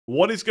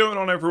What is going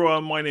on,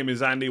 everyone? My name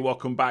is Andy.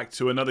 Welcome back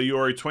to another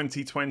Euro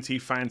 2020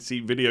 fantasy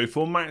video.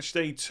 For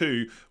Matchday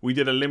 2, we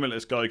did a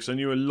Limitless guide because I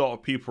knew a lot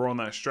of people were on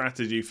that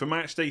strategy. For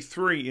Matchday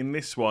 3, in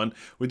this one,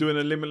 we're doing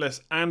a Limitless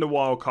and a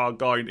Wildcard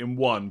guide in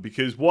one.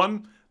 Because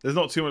one, there's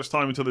not too much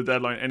time until the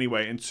deadline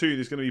anyway. And two,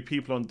 there's going to be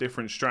people on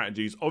different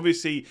strategies.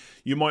 Obviously,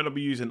 you might not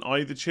be using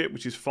either chip,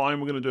 which is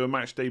fine. We're going to do a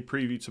match day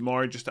preview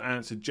tomorrow just to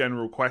answer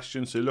general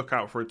questions. So look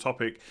out for a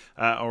topic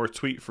or a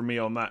tweet from me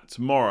on that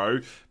tomorrow.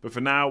 But for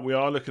now, we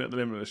are looking at the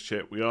Limitless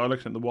chip. We are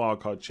looking at the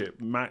Wildcard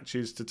chip.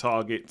 Matches to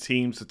target,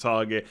 teams to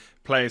target,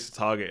 players to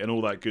target, and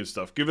all that good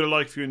stuff. Give it a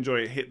like if you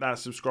enjoy it. Hit that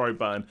subscribe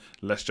button.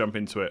 Let's jump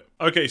into it.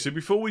 Okay, so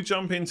before we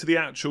jump into the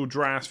actual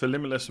drafts for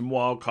Limitless and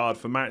Wildcard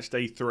for match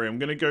day 3, I'm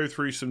going to go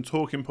through some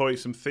talking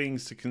points, some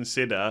things to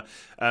consider.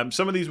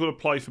 Some of these will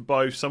apply for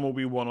both, some will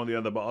be one or the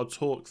other, but I'll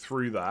talk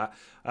through that.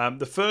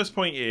 The first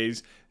point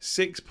is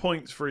 6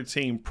 points for a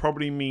team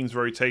probably means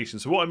rotation.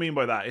 So what I mean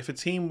by that, if a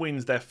team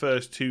wins their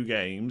first 2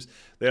 games,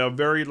 they are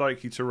very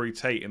likely to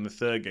rotate in the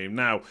third game.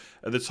 Now,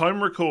 at the time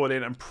of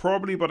recording, and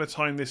probably by the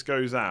time this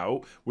goes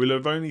out, we'll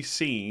have only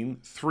seen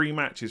 3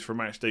 matches from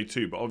match day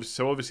 2. But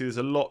obviously there's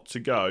a lot to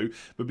go.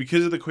 But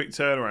because of the quick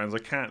turnarounds,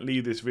 I can't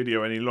leave this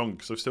video any longer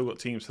because I've still got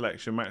team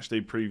selection, match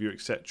day preview,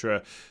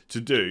 etc.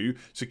 to do.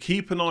 So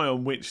keep an eye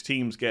on which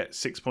teams get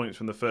 6 points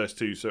from the first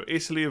 2. So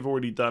Italy have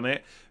already done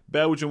it.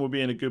 Belgium will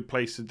be in a good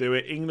place to do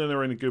it. England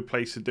are in a good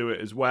place to do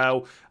it as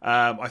well.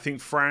 I think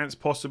France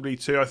possibly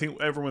too. I think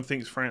everyone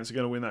thinks France are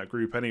going to win that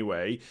group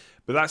anyway.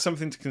 But that's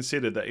something to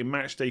consider, that in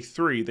match day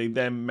 3, they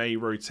then may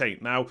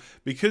rotate. Now,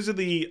 because of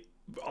the...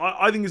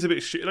 I think it's a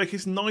bit... Like,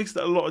 it's nice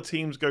that a lot of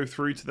teams go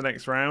through to the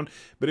next round,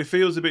 but it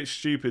feels a bit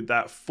stupid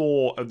that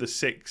 4 of the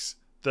 6...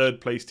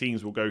 third place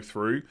teams will go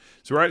through.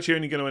 So we're actually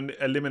only going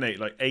to eliminate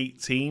like 8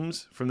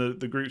 teams from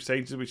the group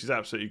stages, which is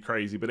absolutely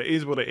crazy, but it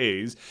is what it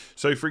is.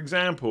 So for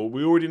example,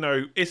 we already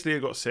know Italy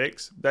have got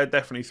 6. They're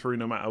definitely through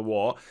no matter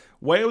what.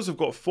 Wales have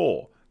got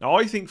 4. Now,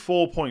 I think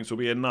 4 points will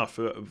be enough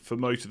for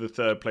most of the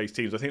third place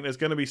teams. I think there's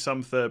going to be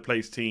some third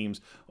place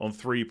teams on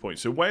 3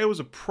 points. So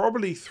Wales are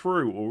probably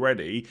through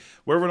already.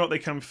 Whether or not they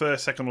come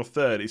first, second or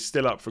third is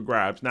still up for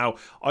grabs. Now,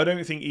 I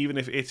don't think even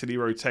if Italy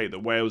rotate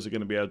that Wales are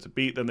going to be able to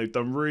beat them. They've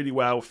done really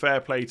well. Fair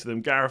play to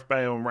them. Gareth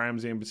Bale and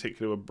Ramsey in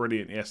particular were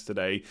brilliant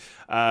yesterday.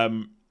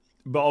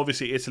 But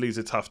obviously Italy's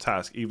a tough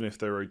task, even if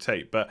they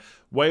rotate. But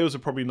Wales are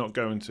probably not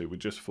going to with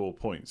just 4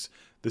 points.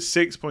 The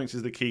 6 points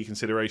is the key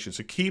consideration.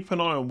 So keep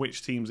an eye on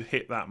which teams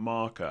hit that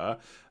marker.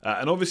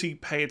 And obviously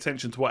pay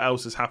attention to what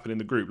else has happened in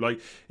the group. Like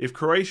if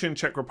Croatia and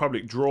Czech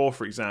Republic draw,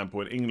 for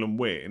example, and England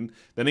win,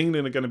 then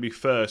England are going to be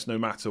first no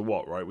matter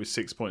what, right, with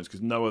 6 points,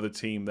 because no other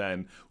team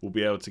then will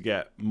be able to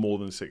get more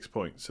than 6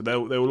 points. So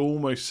they will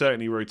almost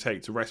certainly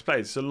rotate to rest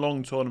players. It's a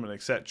long tournament,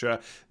 etc.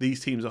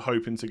 These teams are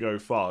hoping to go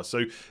far.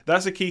 So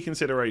that's a key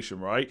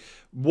consideration, right?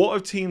 What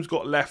have teams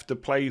got left to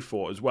play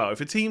for as well? If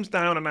a team's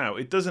down and out,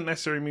 it doesn't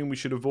necessarily mean we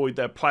should avoid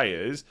their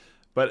players,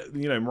 but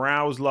you know,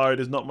 morale's low,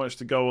 there's not much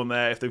to go on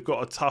there. If they've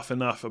got a tough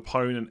enough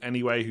opponent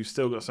anyway who's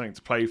still got something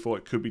to play for,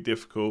 it could be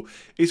difficult.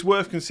 It's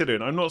worth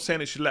considering. I'm not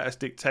saying it should let us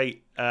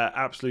dictate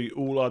absolutely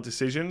all our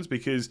decisions,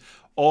 because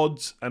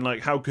odds and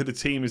like how good a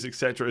team is,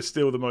 etc., is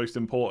still the most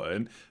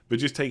important, but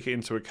just take it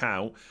into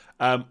account.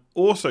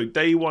 Also,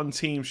 day 1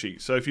 team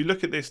sheet. So if you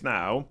look at this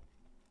now,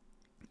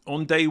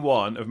 on day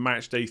 1 of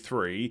match day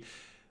 3,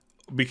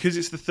 because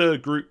it's the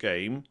third group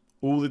game,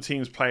 all the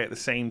teams play at the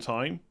same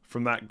time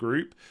from that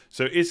group.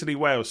 So Italy,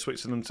 Wales,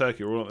 Switzerland,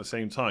 Turkey are all at the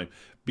same time.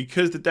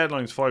 Because the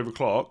deadline's 5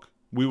 o'clock,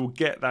 we will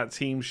get that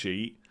team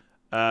sheet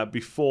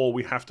before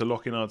we have to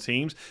lock in our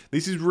teams.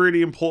 This is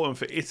really important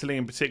for Italy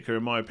in particular,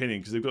 in my opinion,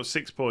 because they've got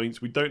 6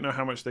 points. We don't know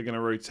how much they're going to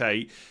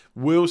rotate.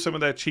 Will some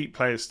of their cheap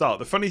players start?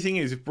 The funny thing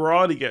is, if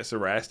Berardi gets a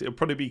rest, it'll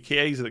probably be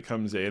Chiesa that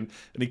comes in,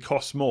 and he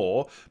costs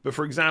more. But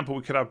for example,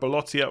 we could have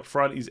Belotti up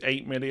front. He's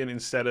 8 million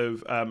instead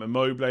of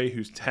Immobile,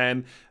 who's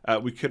 10.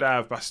 We could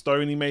have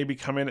Bastoni maybe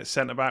come in at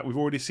centre-back. We've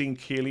already seen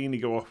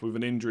Chiellini go off with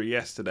an injury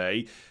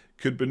yesterday.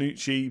 Could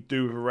Bonucci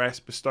do with a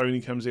rest?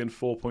 Bastoni comes in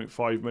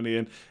 4.5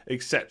 million,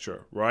 etc.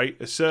 Right?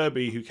 A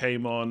Serbi who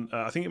came on,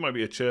 I think it might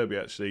be a Cherby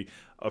actually.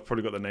 I've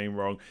probably got the name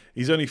wrong.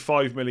 He's only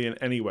 5 million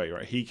anyway,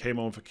 right? He came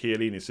on for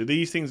Chiellini. So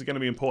these things are going to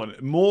be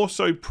important. More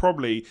so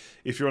probably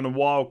if you're on a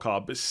wild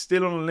card, but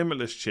still on a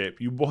Limitless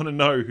chip, you want to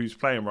know who's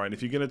playing, right? And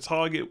if you're going to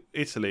target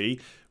Italy,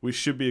 which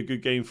should be a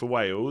good game for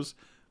Wales,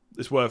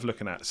 it's worth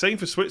looking at. Same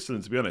for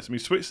Switzerland, to be honest. I mean,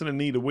 Switzerland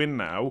need a win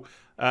now,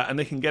 and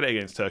they can get it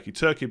against Turkey.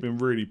 Turkey have been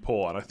really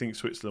poor, and I think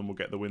Switzerland will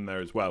get the win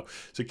there as well.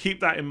 So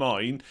keep that in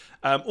mind.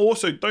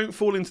 Also, don't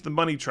fall into the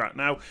money trap.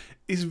 Now,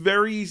 it's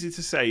very easy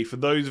to say for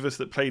those of us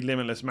that played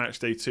Limitless Match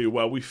Day 2,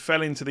 well, we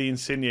fell into the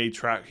Insigne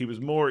trap. He was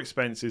more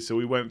expensive, so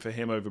we went for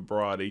him over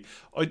Berardi.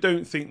 I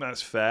don't think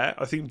that's fair.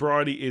 I think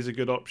Berardi is a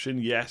good option,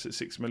 yes, at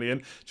 6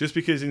 million. Just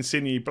because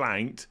Insigne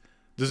blanked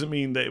doesn't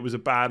mean that it was a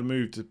bad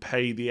move to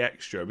pay the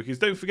extra. Because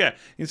don't forget,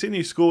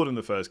 Insigne scored in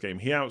the first game.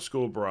 He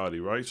outscored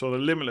Berardi, right? So on the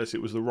Limitless,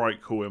 it was the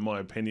right call, in my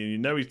opinion. You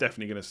know he's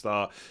definitely going to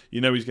start.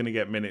 You know he's going to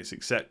get minutes,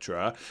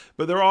 etc.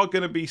 But there are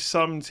going to be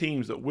some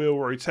teams that will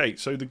rotate.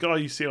 So the guy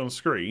you see on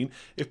screen,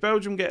 if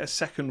Belgium get a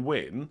second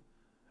win,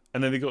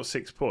 and then they got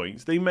 6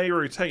 points, they may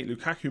rotate.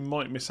 Lukaku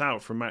might miss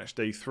out from match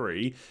day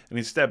 3, and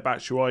instead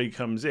Batshuayi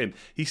comes in.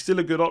 He's still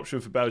a good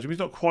option for Belgium. He's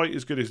not quite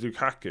as good as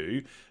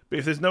Lukaku, but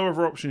if there's no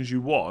other options you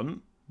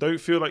want, don't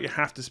feel like you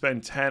have to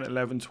spend 10,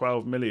 11,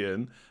 12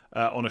 million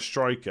on a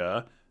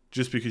striker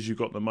just because you've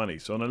got the money.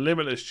 So on a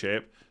Limitless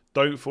chip,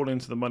 don't fall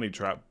into the money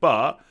trap.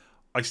 But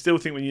I still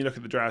think when you look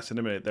at the drafts in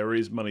a minute, there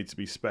is money to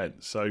be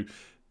spent. So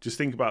just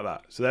think about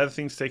that. So they're the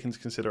things to take into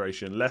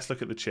consideration. Let's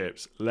look at the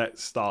chips.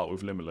 Let's start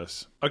with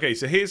Limitless. Okay,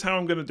 so here's how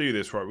I'm going to do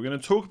this, right? We're going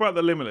to talk about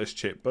the Limitless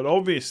chip, but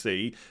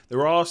obviously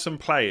there are some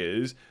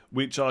players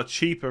which are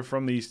cheaper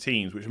from these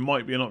teams, which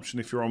might be an option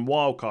if you're on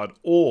wildcard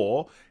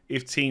or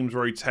if teams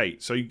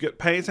rotate. So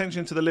pay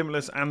attention to the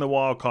Limitless and the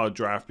wildcard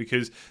draft,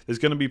 because there's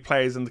going to be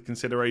players under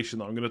consideration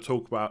that I'm going to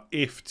talk about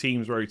if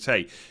teams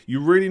rotate.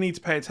 You really need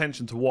to pay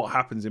attention to what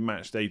happens in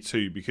match day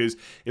 2, because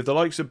if the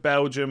likes of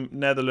Belgium,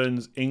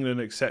 Netherlands, England,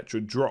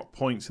 etc. drop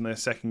points in their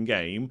second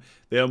game,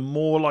 they are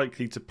more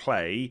likely to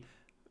play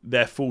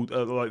their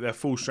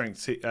full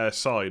strength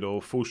side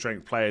or full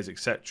strength players,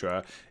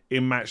 etc.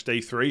 in match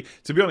day 3.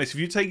 To be honest, if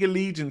you take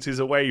allegiances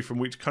away from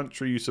which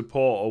country you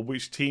support or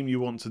which team you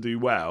want to do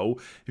well,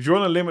 if you're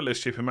on a Limitless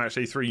chip in match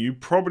day 3, you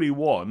probably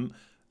want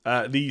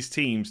these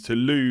teams to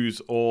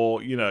lose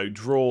or, you know,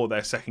 draw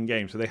their second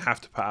game, so they have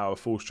to put out a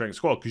full strength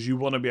squad, because you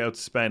want to be able to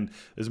spend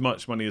as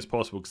much money as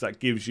possible, because that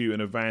gives you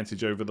an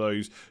advantage over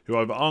those who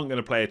either aren't going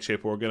to play a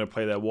chip or are going to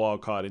play their wild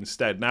card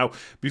instead. Now,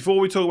 before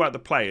we talk about the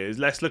players,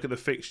 let's look at the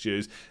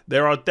fixtures.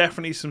 There are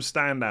definitely some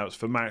standouts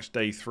for match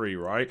day 3,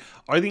 right?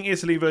 I think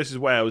Italy versus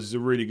Wales is a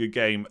really good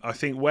game. I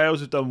think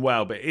Wales have done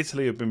well, but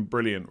Italy have been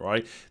brilliant,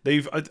 right?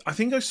 I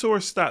think I saw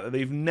a stat that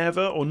they've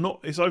never, or not,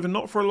 it's either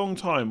not for a long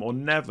time or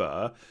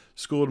never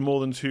scored more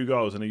than 2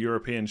 goals in a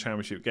European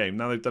Championship game.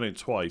 Now they've done it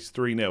twice,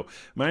 3-0.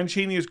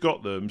 Mancini has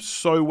got them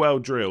so well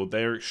drilled.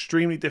 They're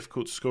extremely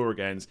difficult to score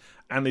against,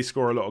 and they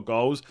score a lot of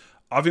goals.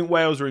 I think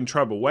Wales are in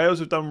trouble. Wales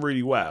have done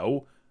really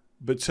well,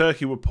 but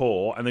Turkey were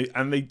poor, and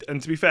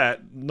to be fair,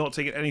 not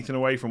taking anything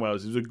away from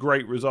Wales, it was a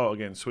great result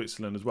against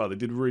Switzerland as well. They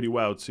did really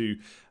well to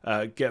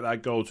get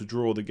that goal to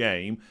draw the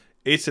game.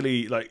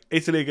 Italy are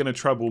going to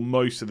trouble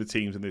most of the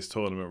teams in this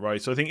tournament,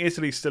 right? So I think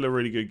Italy's still a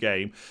really good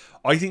game.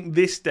 I think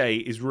this day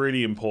is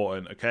really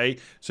important, okay?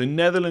 So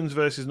Netherlands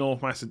versus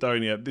North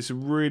Macedonia, this is a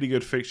really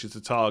good fixture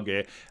to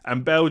target.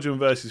 And Belgium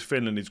versus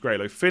Finland is great.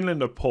 Like,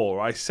 Finland are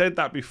poor. I said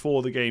that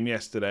before the game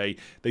yesterday.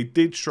 They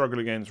did struggle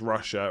against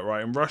Russia,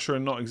 right? And Russia are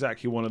not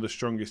exactly one of the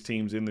strongest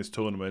teams in this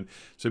tournament.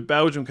 So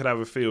Belgium could have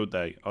a field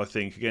day, I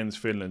think, against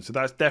Finland. So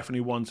that's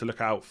definitely one to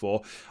look out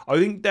for. I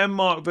think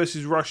Denmark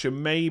versus Russia,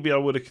 maybe I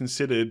would have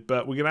considered,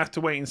 but we're going to have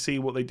to wait and see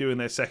what they do in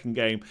their second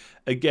game.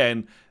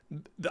 Again,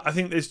 I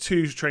think there's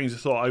 2 trains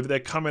of thought. Either they're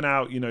coming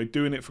out, you know,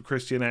 doing it for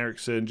Christian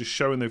Eriksen, just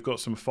showing they've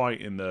got some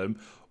fight in them,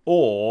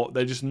 or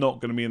they're just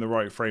not going to be in the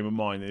right frame of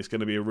mind. It's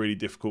going to be a really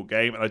difficult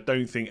game, and I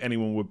don't think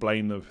anyone would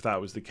blame them if that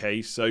was the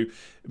case. So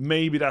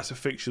maybe that's a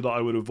fixture that I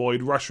would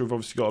avoid. Russia have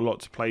obviously got a lot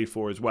to play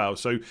for as well.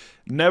 So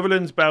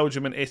Netherlands,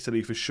 Belgium, and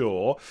Italy for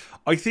sure.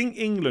 I think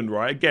England,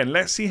 right? Again,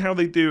 let's see how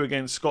they do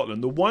against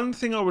Scotland. The one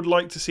thing I would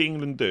like to see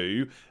England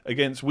do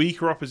against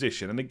weaker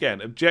opposition, and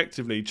again,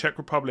 objectively, Czech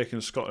Republic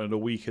and Scotland are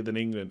weaker than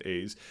England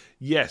is.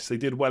 Yes, they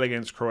did well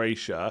against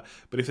Croatia,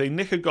 but if they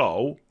nick a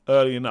goal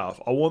early enough,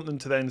 I want them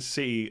to then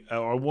see,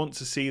 or I want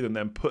to see them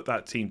then put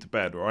that team to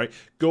bed, right?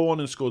 Go on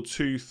and score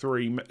 2,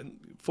 3,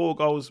 4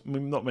 goals. I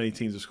mean, not many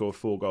teams have scored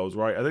 4 goals,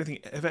 right? I don't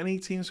think, have any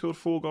team scored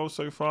 4 goals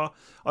so far?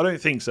 I don't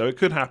think so. It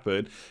could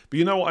happen. But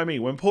you know what I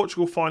mean? When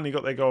Portugal finally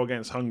got their goal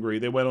against Hungary,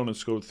 they went on and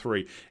scored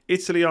 3.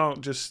 Italy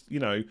aren't just, you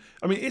know,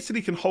 I mean,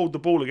 Italy can hold the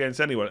ball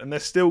against anyone, and they're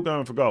still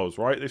going for goals,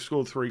 right? They've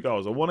scored 3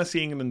 goals. I want to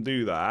see England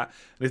do that.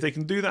 And if they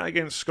can do that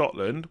against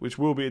Scotland, which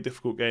will be a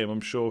difficult game,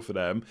 I'm sure, for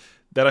them,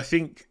 then I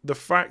think the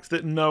fact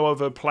that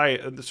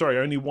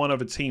only one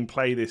other team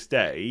play this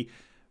day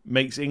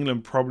makes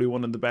England probably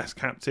one of the best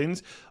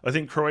captains. I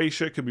think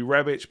Croatia could be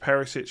Rebic,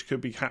 Perisic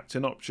could be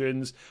captain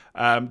options.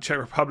 Czech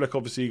Republic,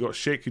 obviously, you got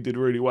Schick, who did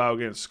really well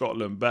against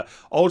Scotland. But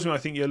ultimately,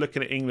 I think you're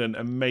looking at England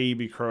and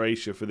maybe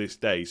Croatia for this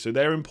day. So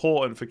they're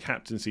important for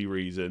captaincy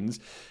reasons.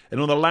 And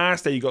on the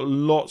last day, you got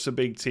lots of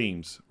big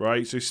teams,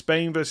 right? So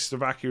Spain versus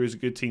Slovakia is a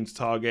good team to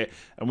target.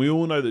 And we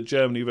all know that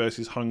Germany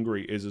versus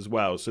Hungary is as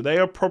well. So they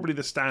are probably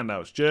the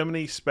standouts.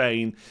 Germany,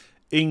 Spain,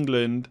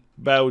 England,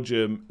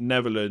 Belgium,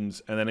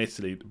 Netherlands, and then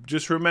Italy.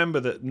 Just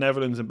remember that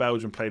Netherlands and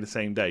Belgium play the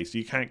same day, so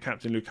you can't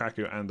captain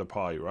Lukaku and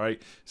Depay,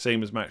 right?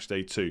 Same as match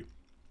day 2.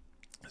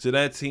 So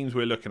they're teams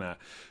we're looking at.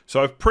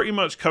 So I've pretty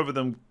much covered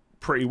them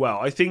pretty well.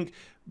 I think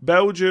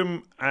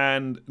Belgium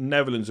and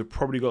Netherlands have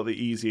probably got the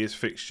easiest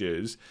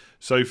fixtures.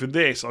 So for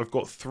this, I've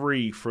got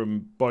 3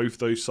 from both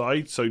those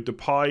sides. So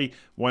Depay,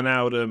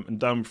 Wijnaldum, and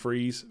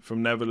Dumfries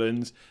from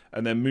Netherlands,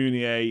 and then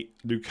Meunier,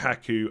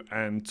 Lukaku,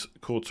 and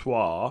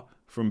Courtois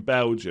from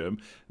Belgium.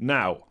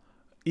 Now,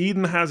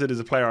 Eden Hazard is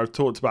a player I've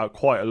talked about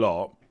quite a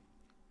lot.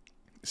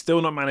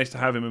 Still not managed to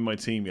have him in my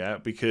team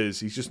yet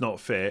because he's just not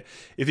fit.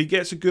 If he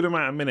gets a good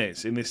amount of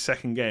minutes in this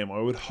second game, I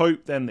would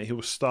hope then that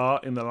he'll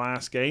start in the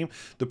last game.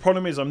 The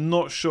problem is I'm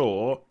not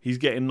sure he's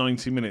getting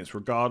 90 minutes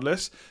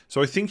regardless.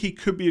 So I think he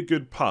could be a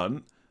good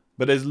punt,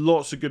 but there's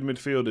lots of good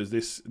midfielders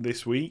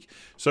this week.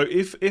 So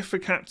if for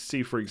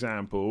captaincy, for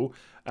example,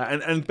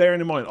 and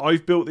bearing in mind,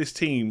 I've built this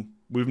team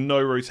with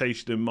no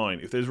rotation in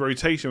mind. If there's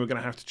rotation, we're going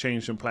to have to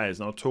change some players,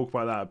 and I'll talk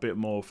about that a bit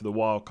more for the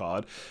wild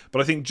card.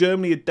 But I think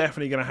Germany are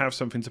definitely going to have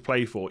something to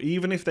play for.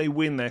 Even if they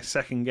win their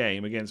second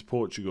game against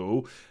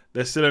Portugal,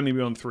 they'll still only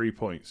be on 3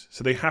 points.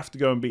 So they have to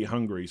go and beat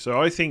Hungary.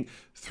 So I think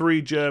 3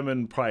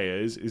 German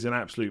players is an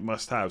absolute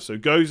must-have. So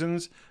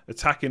Gosens,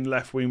 attacking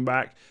left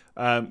wing-back.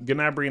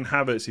 Gnabry and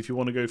Havertz, if you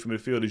want to go for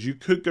midfielders. You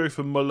could go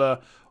for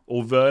Muller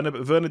or Werner,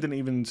 but Werner didn't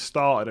even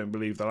start, I don't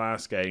believe, the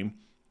last game.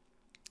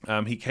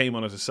 He came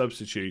on as a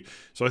substitute.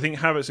 So I think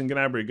Havertz and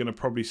Gnabry are going to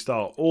probably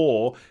start.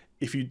 Or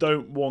if you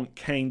don't want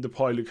Kane,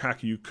 Depay,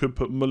 Lukaku, you could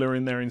put Muller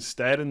in there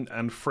instead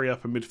and free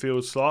up a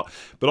midfield slot.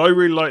 But I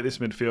really like this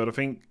midfield. I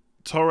think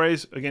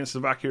Torres against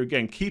Slovakia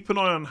again. Keep an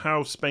eye on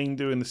how Spain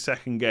do in the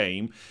second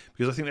game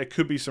because I think there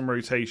could be some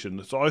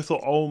rotation. So I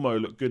thought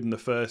Olmo looked good in the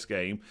first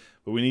game,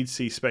 but we need to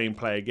see Spain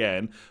play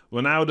again.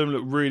 Wijnaldum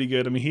looked really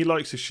good. I mean, he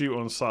likes to shoot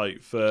on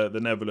sight for the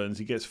Netherlands.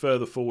 He gets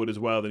further forward as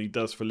well than he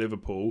does for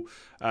Liverpool.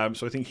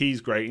 So I think he's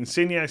great.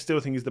 Insigne, I still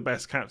think is the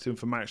best captain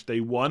for match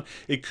day 1.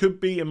 It could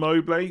be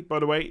Immobile, by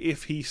the way,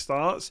 if he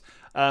starts.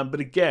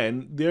 But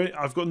again,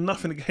 I've got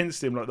nothing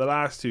against him like the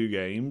last 2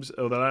 games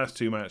or the last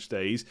 2 match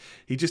days.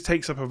 He just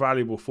takes up a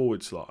valuable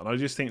forward slot. And I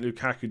just think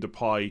Lukaku,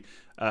 Depay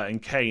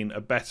and Kane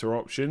are better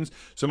options.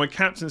 So my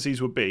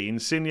captaincies would be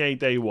Insigne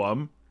day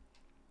 1.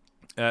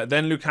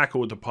 Then Lukaku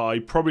or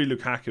Depay, probably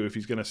Lukaku if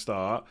he's going to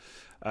start.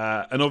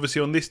 And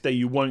obviously on this day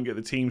you won't get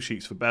the team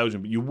sheets for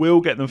Belgium, but you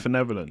will get them for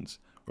Netherlands,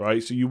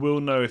 right? So you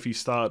will know if he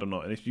started or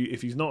not. And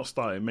if he's not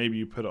starting, maybe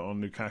you put it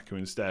on Lukaku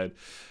instead.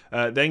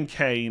 Then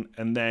Kane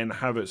and then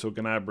Havertz or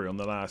Gnabry on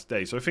the last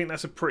day. So I think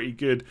that's a pretty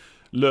good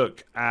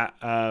look at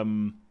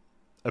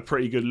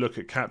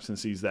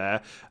captaincies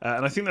there.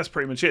 And I think that's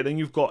pretty much it. Then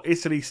you've got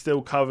Italy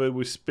still covered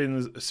with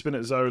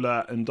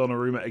Spinazzola and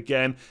Donnarumma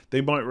again.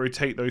 They might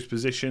rotate those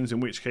positions, in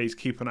which case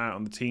keep an eye out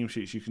on the team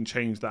sheets. You can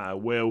change that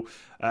at will.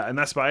 And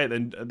that's about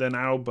it. Then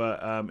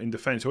Alba in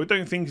defence, who I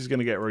don't think is going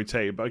to get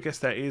rotated, but I guess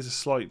there is a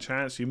slight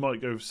chance. You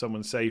might go for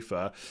someone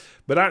safer.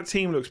 But that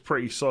team looks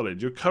pretty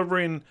solid. You're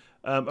covering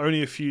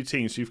only a few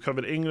teams. So you've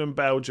covered England,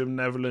 Belgium,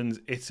 Netherlands,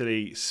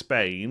 Italy,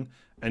 Spain,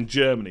 and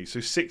Germany. So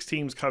 6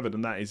 teams covered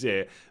and that is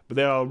it. But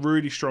they are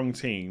really strong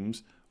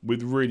teams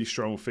with really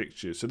strong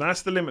fixtures. So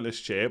that's the Limitless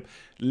chip.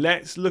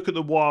 Let's look at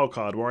the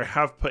wildcard where I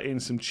have put in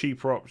some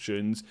cheaper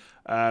options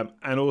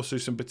and also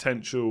some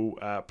potential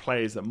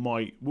players that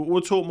might...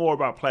 We'll talk more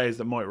about players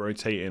that might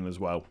rotate in as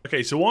well.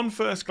 Okay, so on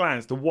first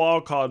glance, the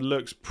wildcard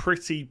looks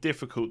pretty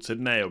difficult to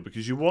nail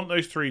because you want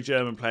those 3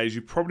 German players.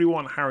 You probably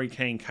want Harry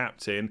Kane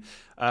captain.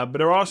 But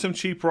there are some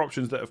cheaper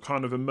options that have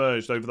kind of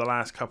emerged over the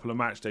last couple of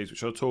match days,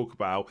 which I'll talk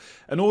about.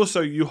 And also,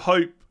 you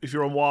hope, if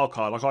you're on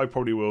wildcard, like I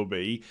probably will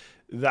be,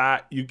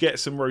 that you get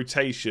some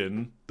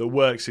rotation that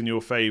works in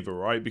your favour,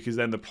 right? Because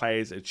then the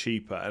players are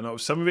cheaper. And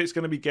some of it's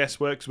going to be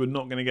guesswork because we're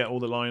not going to get all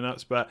the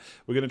lineups, but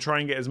we're going to try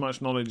and get as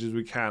much knowledge as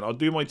we can. I'll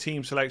do my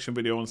team selection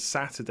video on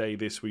Saturday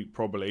this week,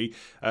 probably,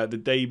 the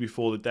day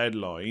before the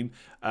deadline.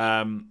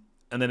 And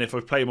then if I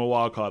play my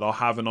wildcard, I'll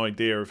have an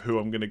idea of who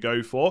I'm going to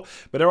go for.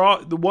 But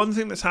the one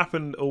thing that's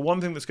happened, or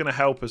one thing that's going to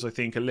help us, I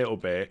think, a little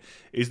bit,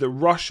 is that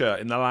Russia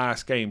in the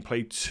last game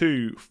played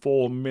 2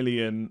 4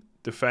 million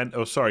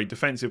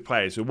defensive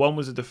players. So one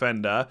was a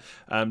defender,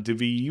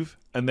 Diviv,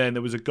 and then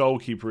there was a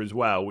goalkeeper as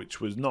well,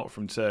 which was not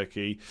from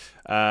Turkey.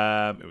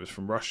 It was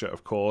from Russia,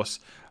 of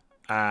course.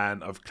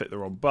 And I've clicked the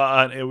wrong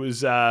button. It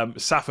was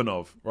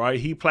Safanov, right?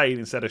 He played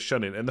instead of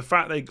Shunin. And the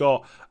fact they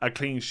got a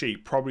clean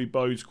sheet probably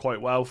bodes quite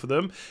well for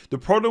them. The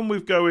problem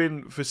with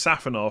going for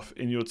Safanov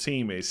in your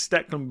team is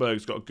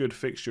Stecklenburg's got a good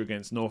fixture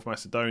against North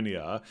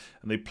Macedonia.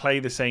 And they play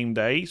the same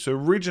day. So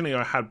originally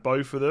I had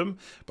both of them.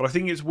 But I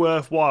think it's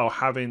worthwhile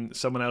having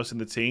someone else in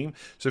the team.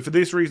 So for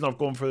this reason, I've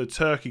gone for the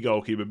Turkey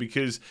goalkeeper.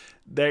 Because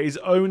there is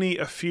only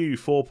a few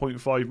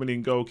 4.5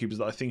 million goalkeepers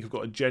that I think have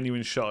got a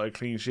genuine shot at a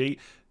clean sheet.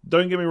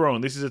 Don't get me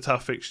wrong, this is a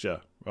tough fixture,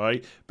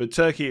 right? But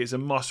Turkey is a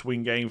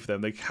must-win game for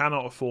them. They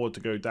cannot afford to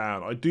go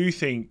down. I do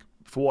think,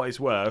 for what it's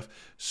worth,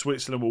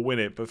 Switzerland will win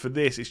it. But for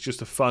this, it's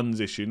just a funds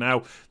issue.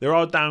 Now, there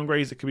are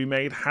downgrades that can be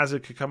made.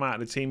 Hazard could come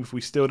out of the team if we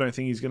still don't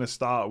think he's going to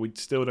start. We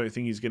still don't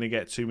think he's going to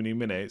get too many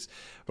minutes.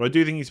 But I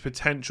do think he's a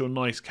potential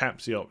nice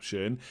capsy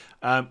option.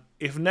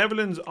 If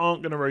Netherlands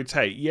aren't going to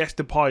rotate, yes,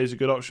 Depay is a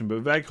good option,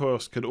 but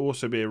Weghorst could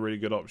also be a really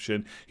good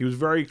option. He was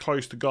very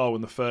close to goal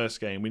in the first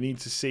game. We need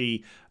to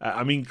see,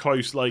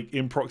 close like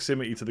in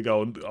proximity to the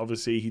goal. And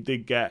obviously, he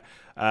did get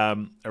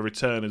a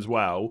return as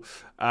well.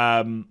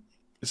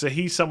 So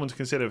he's someone to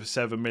consider for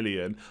 7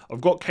 million.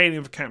 I've got Kane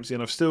in for captain.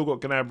 I've still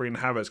got Gnabry and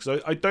Havertz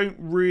because I don't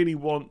really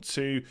want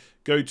to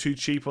go too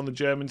cheap on the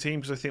German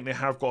team because I think they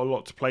have got a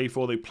lot to play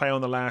for. They play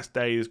on the last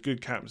day. There's good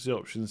captaincy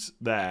options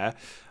there.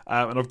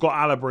 And I've got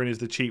Alaba in as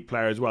the cheap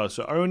player as well.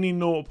 So only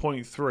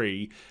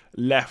 0.3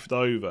 left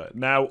over.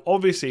 Now,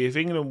 obviously, if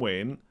England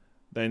win,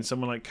 then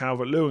someone like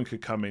Calvert-Lewin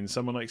could come in.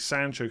 Someone like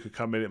Sancho could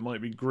come in. It might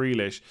be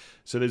Grealish.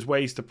 So there's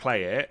ways to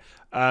play it.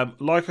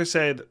 Like I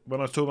said when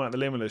I was talking about the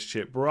Limitless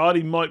chip,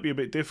 Berardi might be a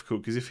bit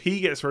difficult because if he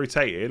gets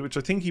rotated, which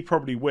I think he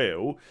probably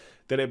will,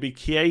 then it'd be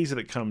Chiesa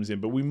that comes in.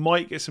 But we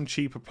might get some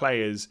cheaper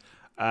players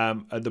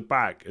at the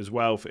back as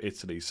well for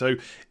Italy. So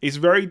it's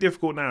very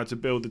difficult now to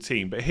build the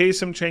team. But here's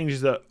some changes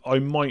that I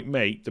might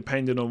make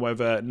depending on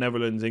whether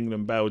Netherlands,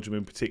 England, Belgium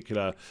in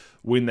particular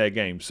win their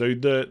game. So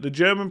the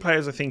German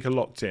players I think are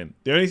locked in.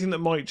 The only thing that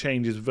might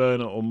change is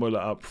Werner or Muller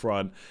up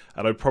front.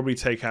 And I'd probably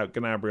take out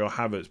Gnabry or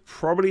Havertz.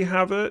 Probably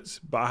Havertz,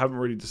 but I haven't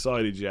really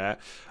decided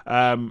yet.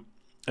 And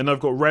I've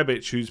got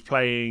Rebic who's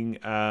playing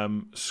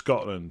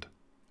Scotland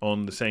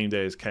on the same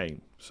day as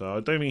Kane. So I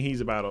don't think he's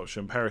a bad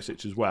option.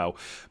 Perisic as well.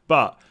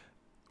 But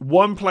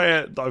one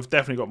player that I've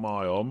definitely got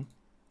my eye on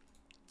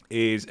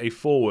is a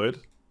forward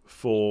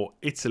for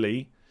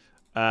Italy,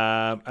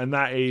 and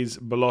that is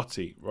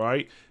Belotti,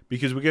 right?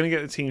 Because we're going to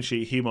get the team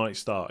sheet, he might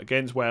start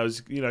against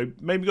Wales. You know,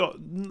 maybe got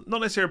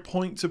not necessarily a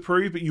point to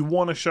prove, but you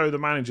want to show the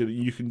manager that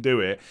you can do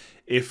it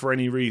if for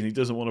any reason he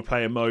doesn't want to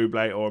play a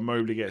Mobley or a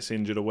Mobley gets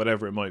injured or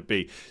whatever it might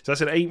be. So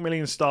that's an 8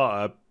 million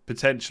starter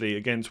potentially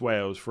against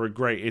Wales for a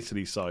great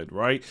Italy side,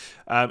 right?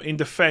 In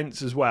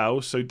defence as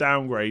well, so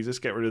downgrades, let's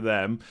get rid of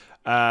them.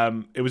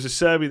 It was a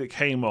Serbi that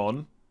came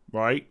on,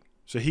 right?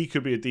 So he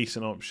could be a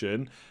decent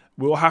option.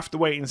 We'll have to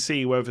wait and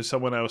see whether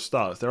someone else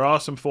starts. There are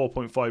some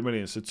 4.5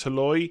 million. So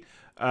Toloi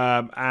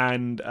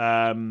and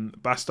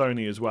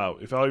Bastoni as well.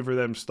 If either of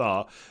them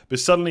start, but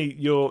suddenly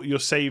you're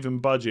saving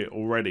budget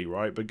already,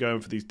 right? But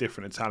going for these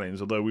different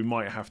Italians, although we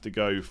might have to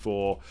go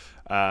for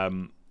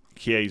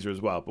Chiesa as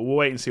well. But we'll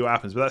wait and see what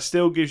happens. But that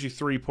still gives you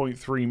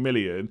 3.3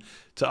 million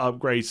to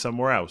upgrade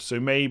somewhere else. So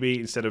maybe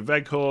instead of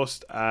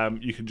Weghorst,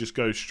 you can just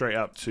go straight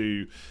up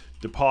to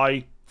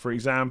Depay, for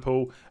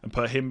example, and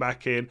put him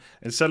back in.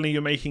 And suddenly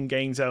you're making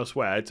gains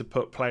elsewhere to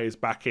put players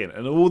back in.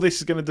 And all this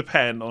is going to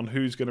depend on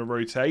who's going to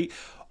rotate.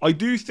 I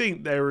do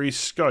think there is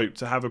scope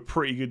to have a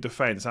pretty good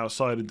defence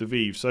outside of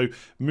Daviv. So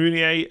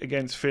Meunier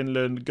against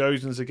Finland,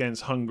 Gosens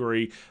against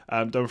Hungary,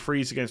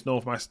 Dumfries against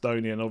North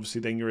Macedonia, and obviously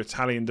then your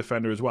Italian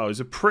defender as well. It's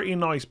a pretty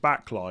nice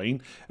back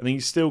line. And then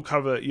you still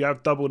cover, you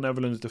have double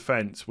Netherlands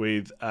defence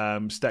with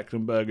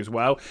Stecklenburg as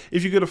well.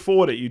 If you could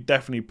afford it, you'd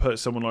definitely put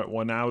someone like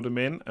Wijnaldum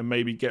in and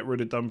maybe get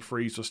rid of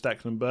Dumfries or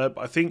Stecklenburg.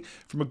 But I think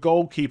from a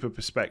goalkeeper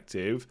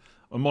perspective,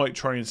 I might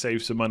try and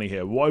save some money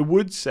here. What I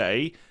would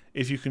say,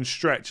 if you can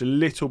stretch a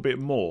little bit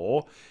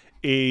more,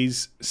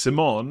 is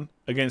Simon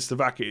against the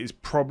Vaca is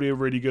probably a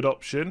really good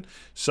option.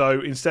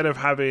 So instead of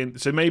having,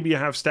 so maybe you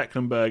have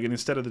Stecklenburg and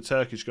instead of the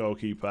Turkish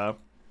goalkeeper,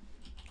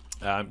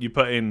 you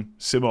put in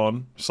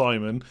Simon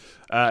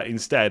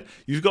instead.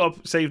 You've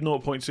got to save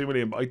 0.2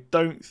 million, but I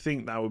don't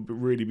think that would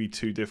really be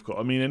too difficult.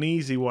 I mean, an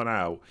easy one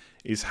out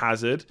is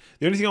Hazard.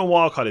 The only thing on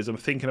wildcard is I'm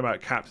thinking about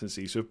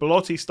captaincy. So if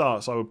Belotti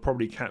starts, I would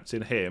probably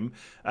captain him.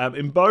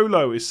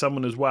 Mbolo is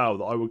someone as well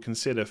that I would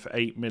consider for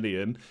 8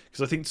 million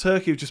because I think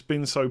Turkey have just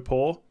been so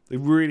poor. They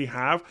really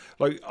have.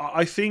 Like,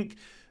 I think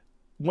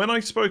when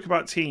I spoke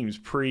about teams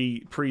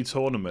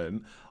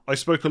pre-tournament, I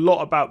spoke a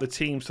lot about the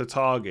teams to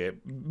target,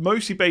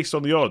 mostly based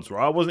on the odds,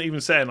 right? I wasn't even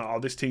saying, oh,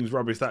 this team's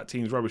rubbish, that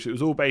team's rubbish. It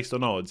was all based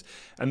on odds.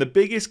 And the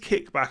biggest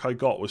kickback I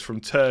got was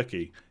from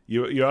Turkey.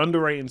 You're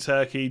underrating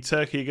Turkey.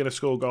 Turkey are going to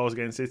score goals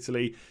against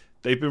Italy.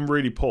 They've been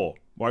really poor,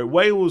 right?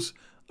 Wales,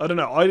 I don't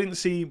know. I didn't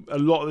see a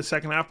lot of the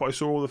second half, but I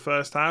saw all the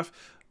first half.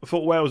 I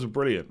thought Wales were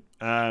brilliant.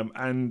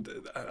 And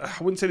I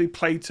wouldn't say they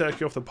played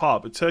Turkey off the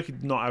park, but Turkey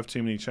did not have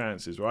too many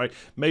chances, right?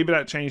 Maybe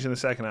that changed in the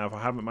second half.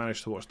 I haven't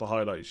managed to watch the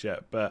highlights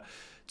yet, but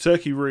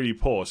Turkey really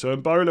poor. So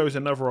Mbolo is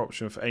another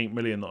option for 8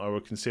 million that I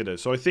would consider.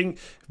 So I think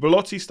if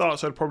Belotti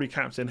starts, I'd probably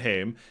captain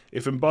him.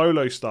 If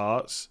Mbolo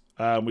starts,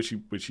 which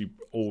he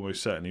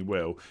almost certainly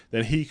will,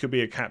 then he could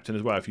be a captain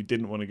as well if you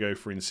didn't want to go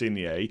for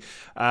Insigne.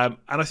 And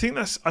I think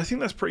that's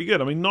pretty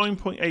good. I mean,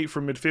 9.8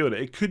 from midfielder.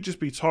 It could just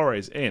be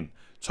Torres in.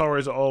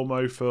 Torres at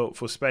Olmo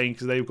for Spain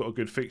because they've got a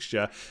good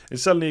fixture. And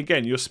suddenly,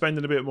 again, you're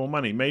spending a bit more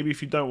money. Maybe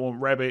if you don't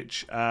want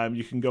Rebic,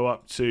 you can go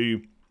up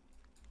to...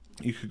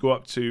 You could go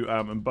up to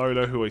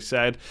Mbolo, who I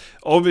said.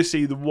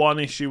 Obviously, the one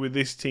issue with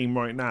this team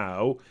right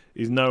now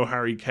is no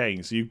Harry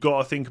Kane. So you've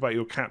got to think about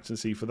your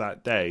captaincy for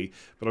that day.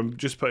 But I'm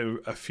just putting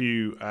a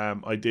few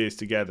ideas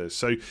together.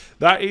 So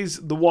that is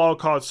the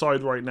wildcard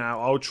side right now.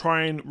 I'll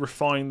try and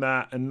refine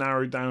that and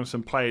narrow down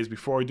some players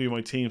before I do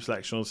my team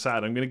selection on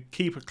Saturday. I'm going to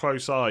keep a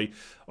close eye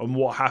on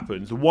what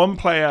happens. The one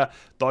player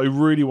that I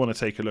really want to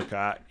take a look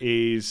at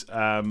is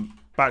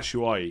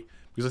Batshuayi.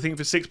 Because I think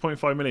for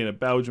 6.5 million, a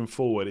Belgian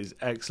forward is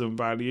excellent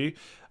value.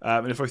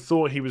 And if I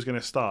thought he was going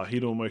to start,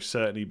 he'd almost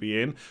certainly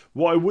be in.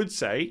 What I would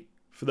say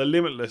for the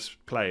Limitless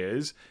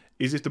players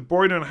is if De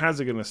Bruyne and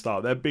Hazard are going to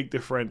start, they're big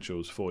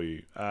differentials for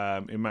you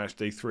in match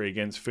day 3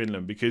 against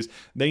Finland, because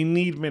they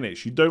need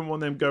minutes. You don't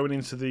want them going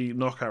into the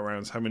knockout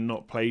rounds having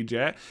not played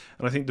yet.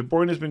 And I think De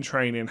Bruyne has been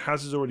training,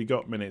 Hazard's already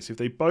got minutes. If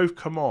they both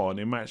come on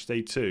in match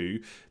day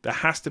 2, there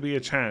has to be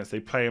a chance they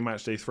play in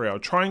match day 3. I'll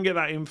try and get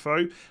that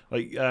info.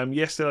 Like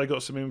yesterday, I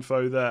got some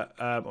info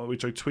that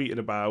which I tweeted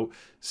about,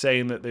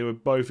 saying that they were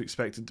both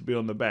expected to be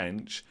on the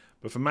bench.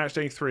 But for match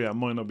day 3, that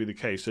might not be the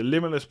case. So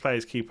limitless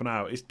players keep an eye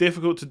out. It's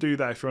difficult to do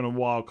that if you're on a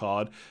wild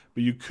card,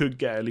 but you could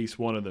get at least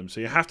one of them.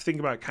 So you have to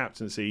think about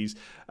captaincies.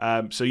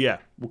 So yeah,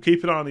 we'll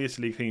keep an eye on the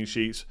Italy clean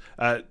sheets,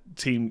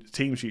 team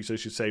sheets, I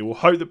should say. We'll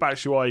hope that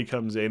Batshuayi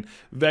comes in.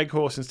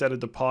 Weghorst instead of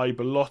Depay,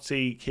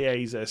 Belotti,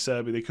 Chiesa,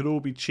 Serbia. They could all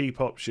be cheap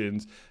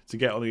options to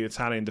get on the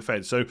Italian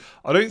defence. So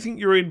I don't think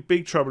you're in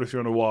big trouble if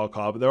you're on a wild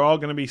card, but there are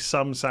going to be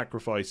some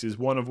sacrifices,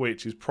 one of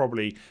which is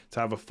probably to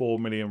have a 4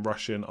 million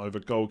Russian over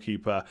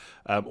goalkeeper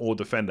or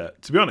defender.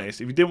 To be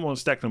honest, if you didn't want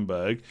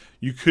Stecklenburg,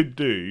 you could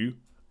do,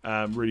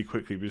 really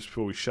quickly, just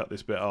before we shut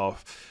this bit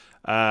off,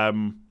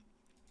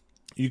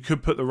 you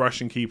could put the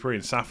Russian keeper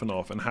in,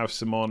 Safanov, and have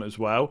Simon as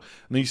well.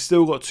 And then you've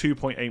still got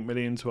 2.8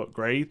 million to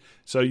upgrade.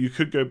 So you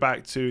could go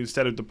back to,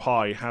 instead of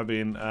Depay,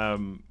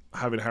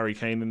 having Harry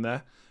Kane in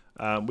there,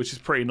 which is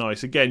pretty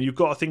nice. Again, you've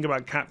got to think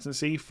about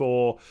captaincy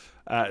for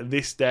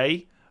this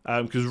day,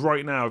 because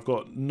right now I've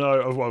got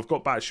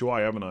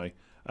Batshuayi, haven't I?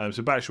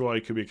 So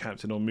Batshuayi could be a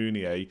captain, or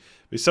Mounier.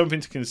 It's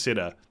something to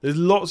consider. There's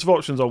lots of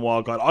options on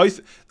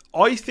Wildcard.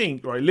 I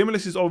think, right,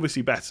 Limitless is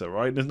obviously better,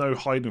 right? There's no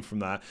hiding from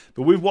that.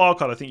 But with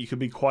Wildcard, I think you could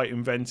be quite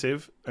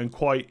inventive and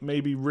quite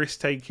maybe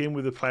risk-taking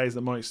with the players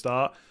that might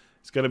start.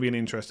 It's going to be an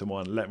interesting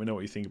one. Let me know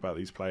what you think about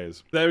these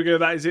players. There we go.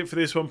 That is it for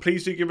this one.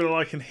 Please do give it a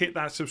like and hit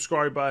that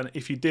subscribe button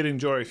if you did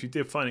enjoy it, if you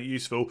did find it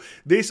useful.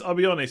 This, I'll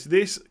be honest,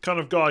 this kind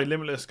of guy,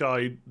 Limitless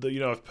guy, that, you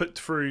know, I've put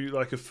through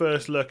like a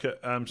first look at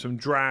some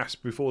drafts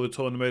before the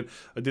tournament.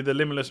 I did the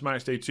Limitless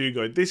Match Day 2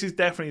 guide. This is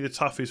definitely the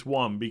toughest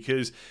one,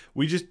 because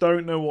we just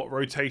don't know what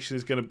rotation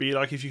is going to be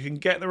like. If you can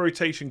get the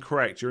rotation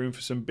correct, you're in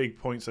for some big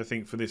points, I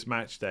think, for this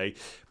match day.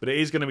 But it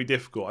is going to be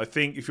difficult. I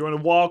think if you're on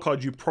a wild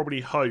card, you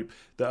probably hope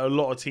that a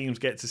lot of teams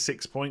get to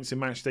 6 points in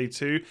match day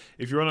 2.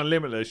 If you're on a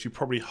Limitless, you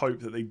probably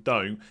hope that they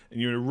don't, and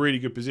you're in a really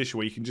good position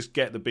where you can just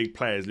get the big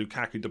players,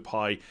 Lukaku,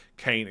 Depay,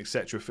 Kane,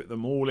 etc., fit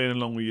them all in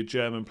along with your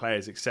German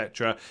players,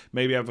 etc.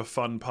 Maybe have a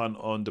fun punt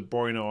on De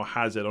Bruyne or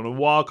Hazard. On a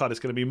wildcard, it's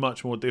going to be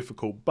much more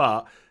difficult,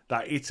 but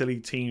that Italy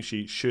team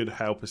sheet should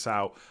help us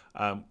out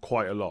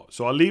quite a lot.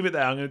 So I'll leave it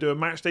there. I'm going to do a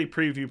match day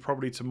preview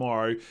probably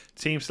tomorrow.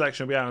 Team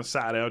selection will be out on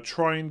Saturday. I'll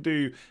try and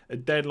do a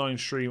deadline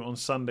stream on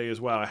Sunday as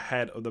well,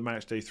 ahead of the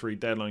match day 3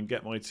 deadline.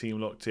 Get my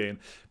team locked in.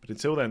 But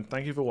until then,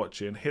 thank you for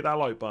watching. Hit that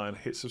like button,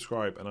 hit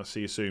subscribe, and I'll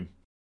see you soon.